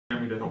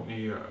to help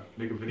me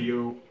make a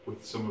video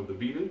with some of the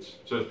Beadeds.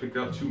 So I picked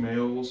out two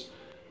males.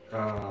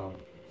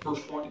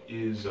 First one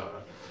is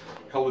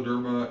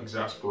Heloderma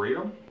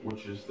exasperatum,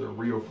 which is the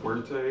Rio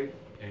Fuerte,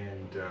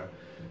 and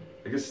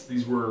I guess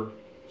these were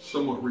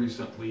somewhat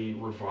recently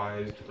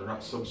revised. They're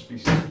not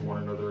subspecies of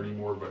one another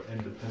anymore, but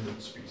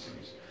independent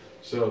species.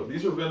 So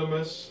these are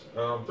venomous.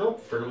 They're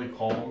fairly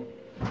calm,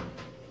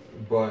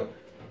 but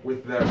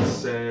with that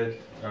said,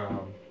 I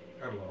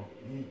don't know,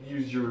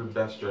 use your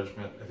best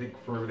judgment. I think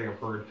from everything I've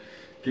heard,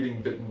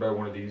 getting bitten by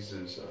one of these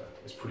is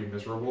pretty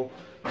miserable.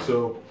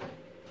 So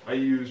I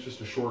use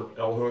just a short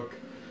L hook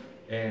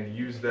and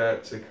use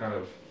that to kind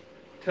of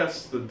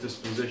test the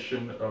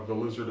disposition of the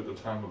lizard at the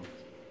time of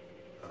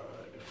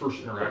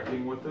first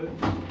interacting with it.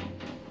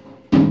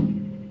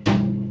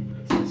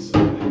 That's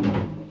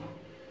inside.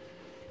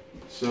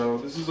 So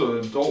this is an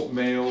adult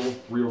male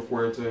Rio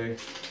Fuerte.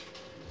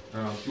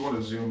 If you want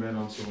to zoom in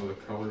on some of the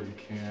color, you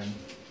can.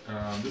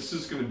 This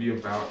is going to be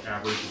about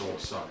average adult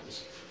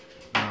size.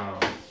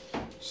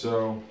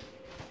 So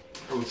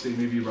I would say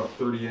maybe about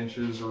 30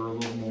 inches or a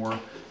little more.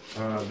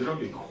 They don't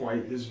get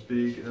quite as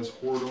big as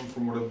horridum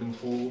from what I've been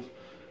told.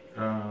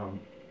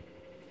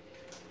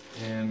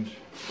 And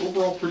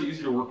overall pretty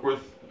easy to work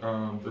with.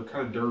 They're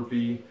kind of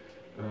derpy.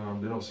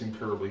 They don't seem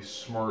terribly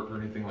smart or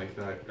anything like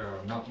that.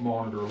 Not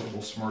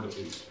monitorable smart at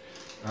least.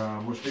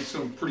 Which makes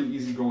them pretty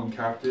easygoing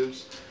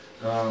captives.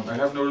 I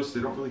have noticed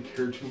they don't really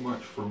care too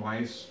much for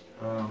mice,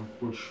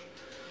 which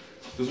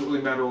doesn't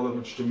really matter all that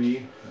much to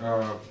me.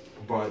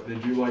 But they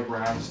do like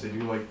rats, they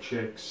do like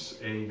chicks,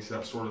 eggs,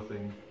 that sort of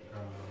thing.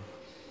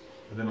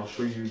 And then I'll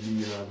show you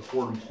the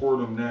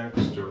horridum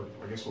next, or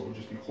I guess what would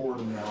just be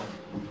horridum now.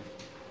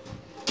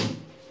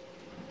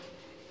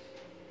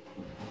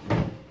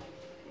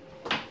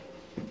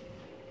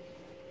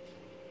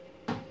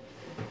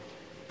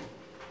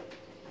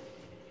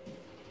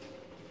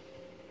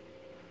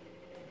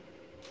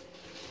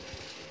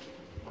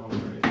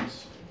 Alright,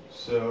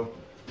 so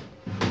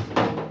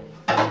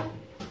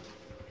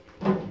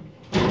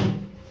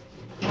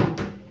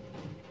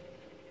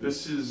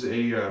this is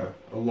a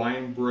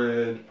lion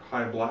bred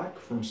high black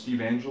from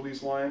Steve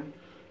Angeli's line.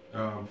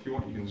 If you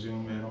want, you can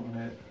zoom in on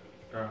it.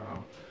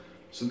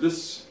 So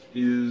this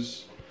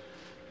is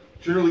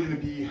generally going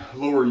to be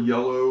lower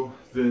yellow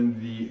than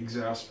the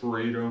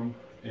exasperatum,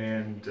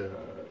 and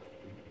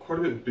quite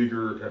a bit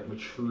bigger at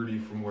maturity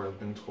from what I've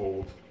been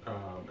told.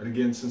 And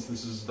again, since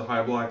this is the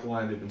high black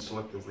line, they've been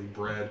selectively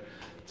bred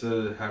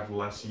to have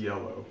less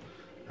yellow.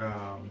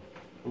 A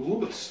little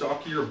bit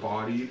stockier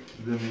bodied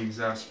than the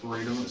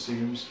exasperatum, it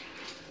seems,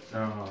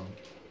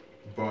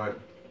 but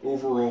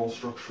overall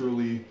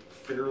structurally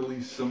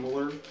fairly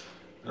similar.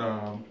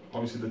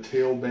 Obviously the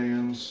tail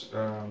bands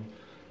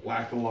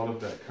lack a lot of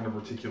that kind of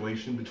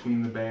articulation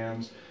between the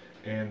bands,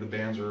 and the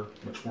bands are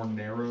much more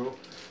narrow.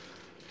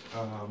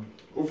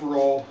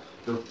 Overall,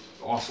 they're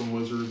awesome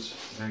lizards,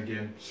 and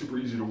again, super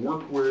easy to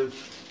work with,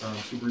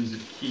 super easy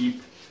to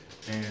keep,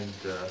 and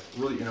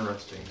really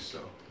interesting. So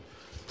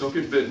don't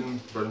get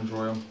bitten, but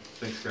enjoy them.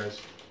 Thanks, guys.